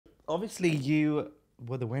obviously you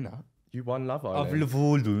were the winner You won Love of Island. Love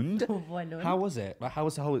Island. Island. How was it? Like, how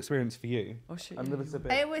was the whole experience for you? Oh shit. I'm a little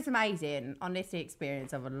bit. It was amazing. Honestly,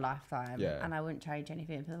 experience of a lifetime. Yeah. And I wouldn't change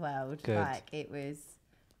anything for the world. Good. Like, it was,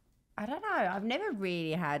 I don't know. I've never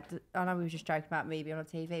really had, I know we were just joking about me being on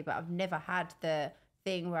TV, but I've never had the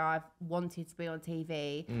thing where I've wanted to be on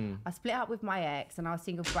TV. I split up with my ex and I was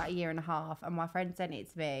single for about 1.5 years, and my friend sent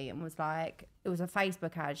it to me and was like, it was a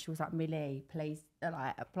Facebook ad. She was like, Millie, please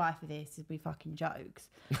like apply for this. It'd be fucking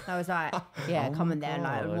jokes. And I was like, yeah, come on then.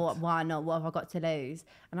 Like, why not? What have I got to lose?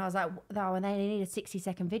 And I was like, no, and they need a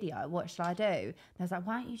 60-second video. What should I do? And I was like,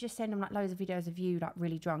 why don't you just send them like loads of videos of you like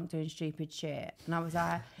really drunk doing stupid shit? And I was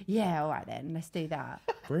like, yeah, all right then, let's do that.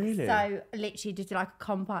 Really? So literally just like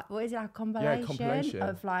a what is it, like a compilation, compilation.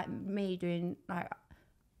 of like me doing like,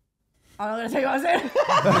 I'm not gonna tell you what I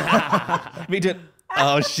was doing. Me did.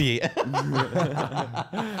 Oh shit. Go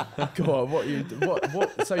on,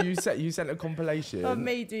 what? So you sent a compilation Of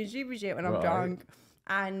me doing stupid shit when I'm drunk.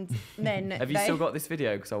 And then Have you still got this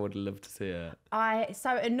video? Because I would love to see it.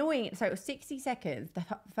 so annoying. So it was 60 seconds. The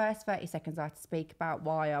first 30 seconds I had to speak about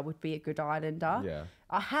why I would be a good Islander. Yeah.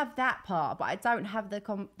 I have that part, but I don't have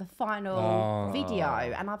the final video.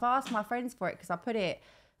 And I've asked my friends for it because I put it.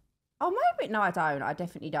 Oh, maybe no, I don't. I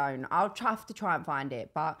definitely don't. Have to try and find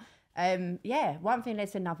it, but. Yeah, one thing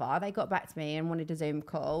led to another. They got back to me and wanted a Zoom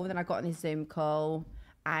call. Then I got on this Zoom call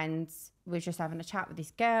and we were just having a chat with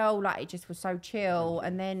this girl. Like, it just was so chill.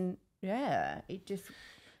 And then, yeah, it just...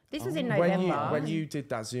 This was in November. When you did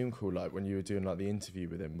that Zoom call, like when you were doing like the interview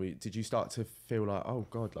with him, did you start to feel like, oh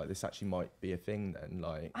God, like this actually might be a thing then?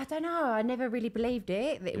 Like, I don't know. I never really believed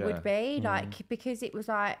it, that it would be. Like, because it was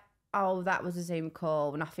like, oh, that was a Zoom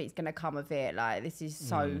call, nothing's going to come of it. Like, this is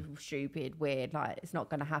so stupid, weird. Like, it's not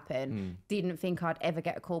going to happen. Didn't think I'd ever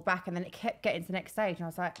get a call back. And then it kept getting to the next stage. And I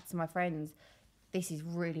was like to my friends, this is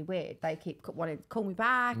really weird. They keep wanting to call me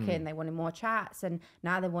back and they wanted more chats. And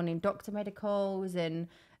now they're wanting doctor medicals. And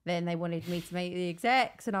then they wanted me to meet the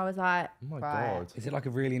execs. And I was like, oh my right. God. Is it like a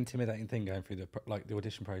really intimidating thing going through the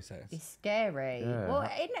audition process? It's scary. Yeah. Well,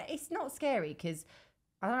 it's not scary because...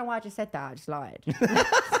 I don't know why I just said that. I just lied.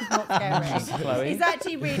 It's not scary. Chloe. It's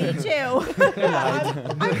actually really chill.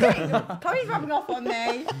 Chloe's rubbing off on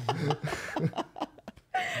me.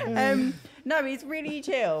 No, it's really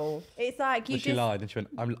chill. It's like you She lied and she went,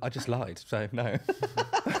 I just lied, so no.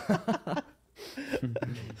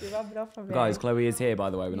 You're rubbing off on me. Guys, Chloe is here,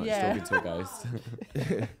 by the way. We're not just talking to a ghost.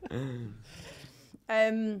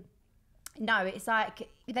 No, it's like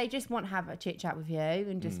they just want to have a chit chat with you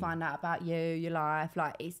and just find out about you, your life.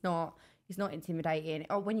 Like, it's not intimidating.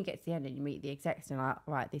 Oh, when you get to the end and you meet the execs and you're like,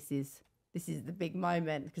 right, this is the big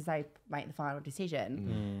moment because they make the final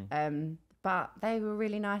decision. But they were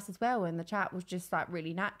really nice as well, and the chat was just like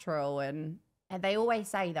really natural. And they always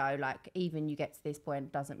say though, like, even you get to this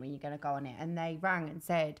point doesn't mean you're going to go on it. And they rang and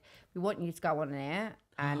said, we want you to go on it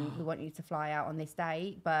and we want you to fly out on this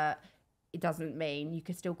date, but it doesn't mean you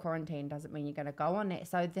could still quarantine, doesn't mean you're going to go on it.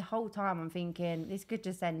 So the whole time I'm thinking this could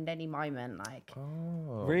just end any moment. Like,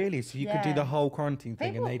 Really? So you could do the whole quarantine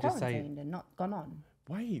thing people and they just say... and not gone on.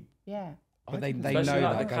 Wait. Yeah. But they know Especially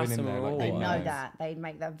that like they're going in customer there. or Like, They they know that. They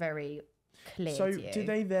make that very clear So to you. do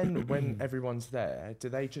they then, when everyone's there, do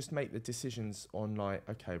they just make the decisions on like,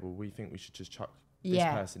 okay, well, we think we should just chuck this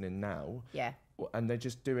person in now? Yeah. And they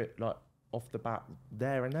just do it like off the bat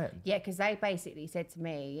there and then? Yeah, because they basically said to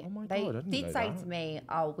me, Oh my they God, I didn't did know say that. to me,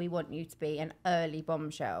 oh, we want you to be an early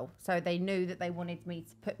bombshell. So they knew that they wanted me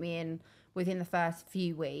to put me in within the first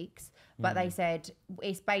few weeks. But they said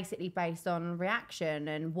it's basically based on reaction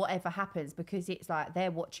and whatever happens, because it's like they're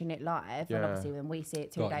watching it live. And obviously when we see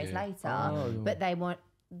it 2 days later, but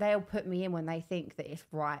they'll put me in when they think that it's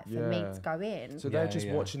right for me to go in. So they're just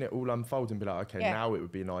watching it all unfold and be like, okay, now it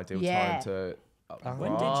would be an ideal time to...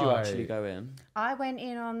 When did you actually go in? I went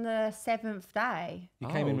in on the 7th day. You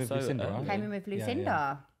came in with Lucinda, right? Came in with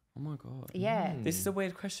Lucinda. Oh my God. Yeah. This is a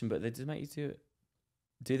weird question, but they do make you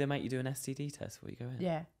do they make you do an STD test before you go in?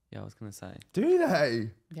 Yeah. Yeah, I was going to say. Do they?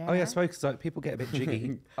 Yeah. Oh yeah, I suppose 'cause, like, people get a bit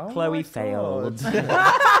jiggy. Chloe failed.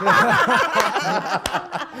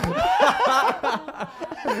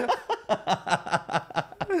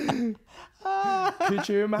 Could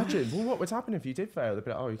you imagine? Well, what would happen if you did fail? They'd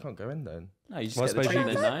be like, oh, you can't go in then. No, you just Well, I get the suppose you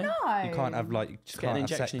treatment, no? No. You can't have, like, you just Get an can't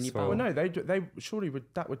have injection in sex your for... bum. Well, no, they surely would,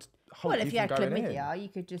 that would hold Well, if you had from going in. chlamydia, you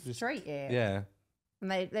could just treat it. Yeah. And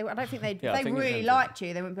they I don't think Yeah, I they think it really depends. liked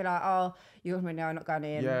you. They wouldn't be like, oh, you're with me now, I'm not going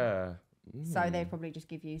in. Yeah. So they'd probably just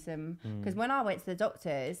give you some. Because when I went to the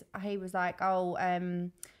doctors, he was like, oh,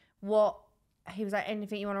 what? He was like,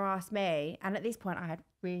 anything you want to ask me? And at this point, I had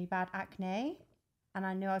really bad acne. And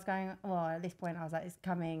I knew I was going, well, at this point I was like, it's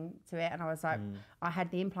coming to it. And I was like, I had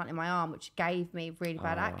the implant in my arm, which gave me really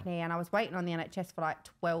bad acne. And I was waiting on the NHS for like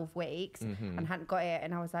 12 weeks and hadn't got it.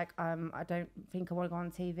 And I was like, I don't think I want to go on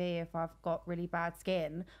TV if I've got really bad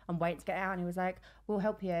skin. I'm waiting to get out. And he was like, we'll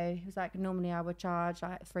help you. He was like, normally I would charge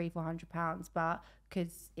like £300-400, but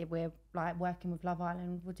because we're like working with Love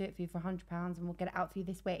Island, we'll do it for you for £100 and we'll get it out for you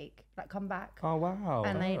this week. Like, come back. Oh wow!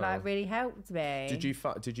 And they like really helped me. Did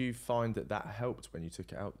you find that helped when you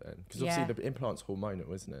took it out then? Because obviously the implant's hormonal,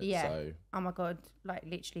 isn't it? Yeah. So. Oh my god! Like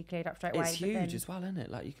literally cleared up straight away. It's huge as well, isn't it?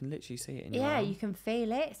 Like you can literally see it in your yeah, arm. you can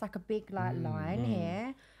feel it. It's like a big like line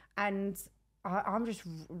here, and I'm just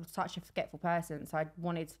such a forgetful person, so I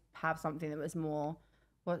wanted to have something that was more.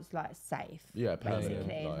 What's like safe, yeah,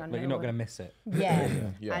 basically. Like you're not going to miss it. Yeah,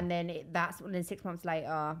 yeah. And then then 6 months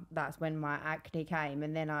later, that's when my acne came,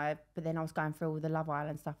 and then I was going through all the Love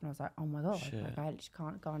Island stuff, and I was like, oh my god, like I just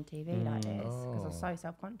can't go on TV like this because I was so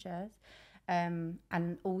self-conscious. And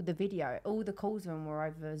all the calls of them were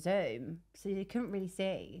over Zoom, so you couldn't really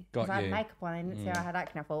see. Because I had makeup on, I didn't see I had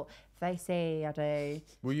acne. I thought, if they see, I do.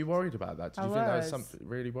 Were you worried about that? Did you think there was something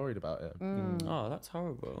really worried about it? Oh, that's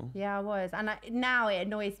horrible. Yeah, I was. And now it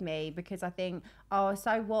annoys me because I think, oh,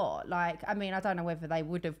 so what? Like, I mean, I don't know whether they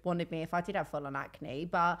would have wanted me if I did have full-on acne,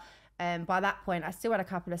 but by that point, I still had a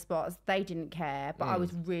couple of spots. They didn't care, but I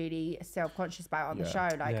was really self-conscious about it on the show.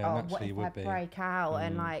 Like, what if I break out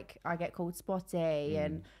and like I get called spotty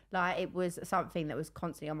and like it was something that was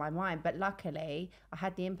constantly on my mind. But luckily, I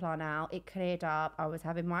had the implant out. It cleared up. I was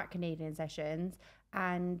having microneedling sessions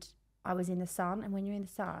and I was in the sun, and when you're in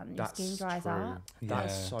the sun, your skin dries up.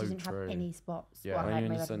 That's so true. Doesn't have any spots. Yeah, well, when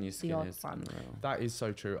you're in the sun, your skin is unreal. That is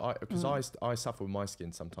so true. Because I suffer with my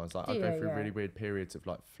skin sometimes. Like I go through really weird periods of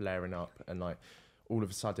like flaring up, and like all of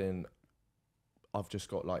a sudden, I've just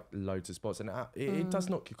got like loads of spots, and it does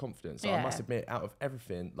knock your confidence. Like, I must admit, out of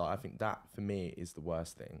everything, like I think that for me is the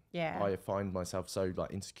worst thing. Yeah. I find myself so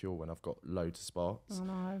like insecure when I've got loads of spots. Oh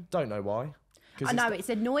no. Don't know why. I know it's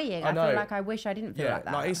annoying. I feel like I wish I didn't feel like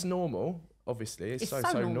that. Like it's normal, obviously. It's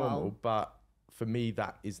so normal. But for me,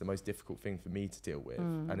 that is the most difficult thing for me to deal with.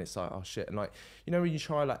 And it's like, oh shit. And like, you know, when you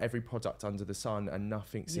try like every product under the sun and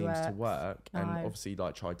nothing seems to work, and obviously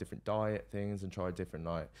like try different diet things and try different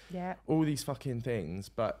like all these fucking things,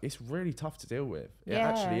 but it's really tough to deal with. It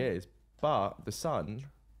actually is. But the sun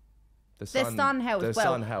helps. The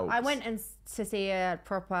sun helps. I went to see a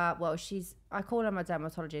proper, I call her my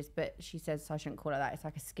dermatologist, but she says I shouldn't call her that. It's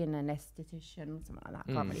like a skin anaesthetician, something like that.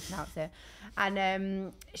 I can't really pronounce it.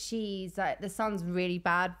 And she's like, the sun's really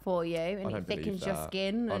bad for you and it thickens your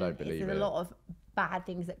skin. I don't believe it. There's a lot of bad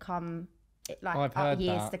things that come like I've heard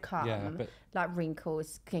years that. to come, but like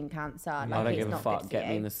wrinkles, skin cancer. Like, I don't give a fuck. Get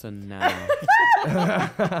me in the sun now.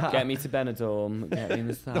 Get me to Benidorm. Get me in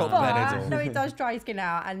the sun. No, it does dry your skin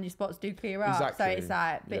out, and your spots do clear up. Exactly. So it's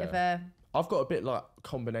like a bit of a. I've got a bit like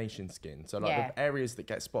combination skin. So like the areas that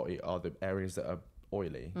get spotty are the areas that are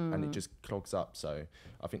oily, and it just clogs up. So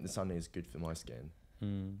I think the sun is good for my skin.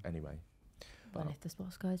 Anyway. Well, if the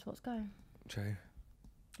spots go, spots go. True.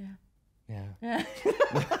 Yeah.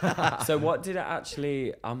 So what did it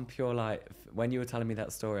actually, I'm pure like, when you were telling me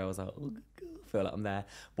that story, I was like, oh, I feel like I'm there.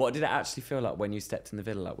 What did it actually feel like when you stepped in the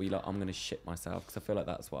villa? Like, were you like, I'm going to shit myself? Because I feel like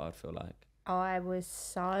that's what I'd feel like. I was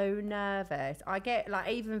so nervous. I get like,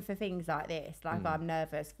 even for things like this, like I'm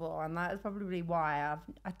nervous for, and that's probably why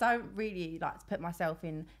I don't really like to put myself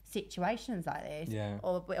in situations like this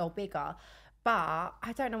or bigger. But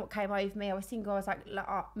I don't know what came over me. I was single. I was like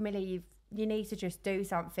oh, Millie, you need to just do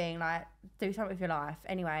something with your life.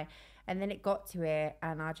 Anyway, and then it got to it,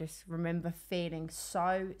 and I just remember feeling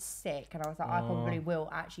so sick, and I was like, I probably will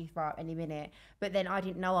actually throw up any minute. But then I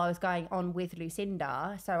didn't know I was going on with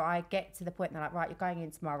Lucinda, so I get to the point, they're like, right, you're going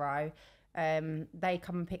in tomorrow. They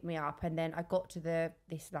come and pick me up, and then I got to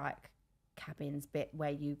this like cabins bit where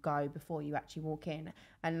you go before you actually walk in,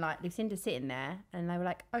 and like Lucinda's sitting there, and they were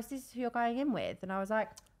like, oh, is this who you're going in with? And I was like,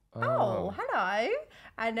 oh hello.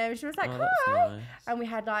 And she was like, hi. Nice. And we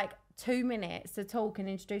had like 2 minutes to talk and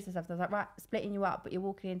introduce ourselves. I was like, right, splitting you up, but you're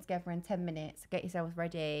walking in together in 10 minutes. Get yourselves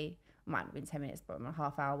ready. Might have been 10 minutes, but a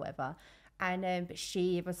half hour, whatever. And but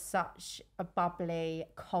she was such a bubbly,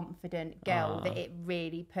 confident girl that it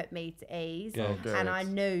really put me to ease. And I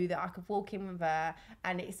knew that I could walk in with her,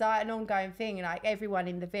 and it's like an ongoing thing. Like everyone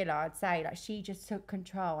in the villa, I'd say, like she just took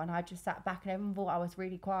control, and I just sat back, and everyone thought I was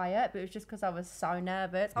really quiet, but it was just because I was so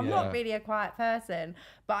nervous. I'm not really a quiet person,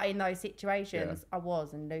 but in those situations, I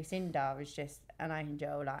was. And Lucinda was just an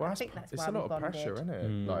angel. Like I think that's why we bonded. It's a lot of pressure, isn't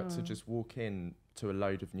it? Like to just walk in to a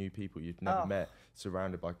load of new people you've never met,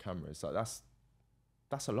 surrounded by cameras. Like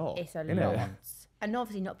that's a lot. It's a lot. And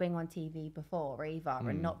obviously not being on TV before either,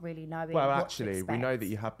 and not really knowing. Well, what to actually, we know that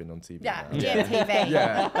you have been on TV. Yeah, now. GMTV.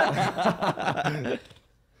 Yeah.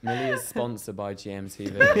 Millie is sponsored by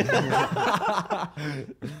GMTV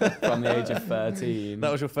from the age of 13.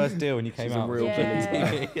 That was your first deal when you came She's a out. real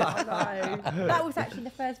Yeah, I know. That was actually the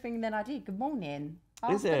first thing then I did. Good morning.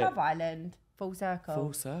 Is After it? Love Island. Full circle.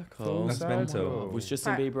 Full circle. That's mental. Was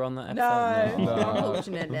Justin Right. Bieber on that No, episode?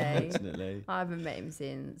 unfortunately. Unfortunately. I haven't met him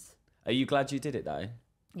since. Are you glad you did it though?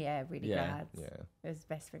 Yeah, really Yeah. glad. Yeah. It was the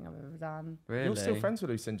best thing I've ever done. Really? You're still friends with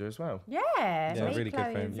Lucinda as well. Yeah, Yeah, me, really good Chloe,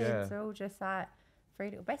 and friends. Zinz Yeah. are all just like 3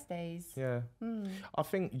 little besties. Yeah. I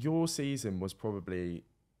think your season was probably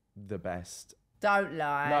the best. Don't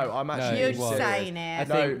lie. No, I'm actually You're it was. just serious. saying I it.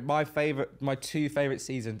 think my two favourite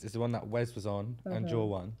seasons is the one that Wes was on and Jaw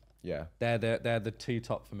one. Yeah. They're the two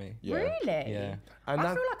top for me. Yeah. Really? Yeah. And I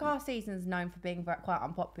that, feel like our season's known for being quite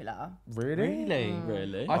unpopular. really?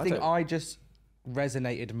 Really? I think don't- I just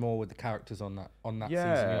resonated more with the characters on that season. You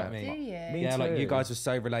know what I Do mean? you? Me Yeah, like you too. guys were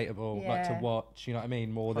so relatable, like to Yeah. watch. You know what I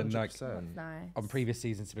mean? More than like 100%. That's nice. on previous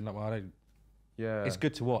seasons, it's been like, well, I don't. Yeah. It's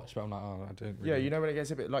good to watch, but I'm like, oh, I don't. Really. Yeah, you know when it gets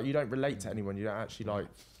a bit like you don't relate to anyone, you don't actually like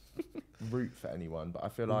root for anyone. But I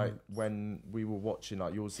feel like when we were watching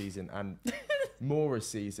like your season and Maura's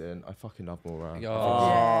season, I fucking love Maura. Yeah.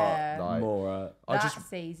 Yeah. Like, Maura. I That just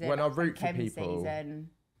season. when I and root for Kem's people, Season,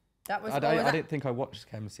 that was. I that, didn't think I watched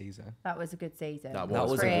Chem's season. that was a good season. That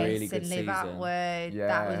was a Chris really good and Liv season. Atwood, Yeah.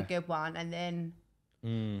 that was a good one. And then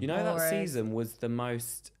You know that Maura's. season was the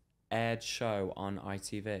most aired show on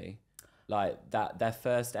ITV. Like that, their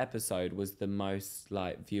first episode was the most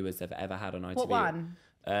like viewers they've ever had on ITV. what one?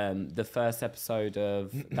 The first episode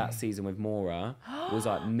of that season with Maura was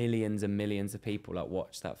like millions and millions of people like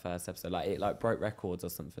watched that first episode. Like it like broke records or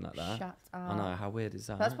something like that. Shut up. I know, how weird is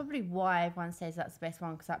that? That's probably why everyone says that's the best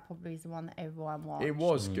one, because that probably is the one that everyone watched. it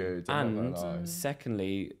was good. I'm not And gonna lie.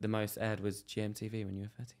 secondly, the most aired was GMTV when you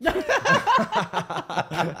were 13.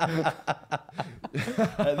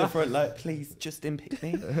 At the front, like, please, Justin, pick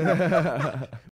me.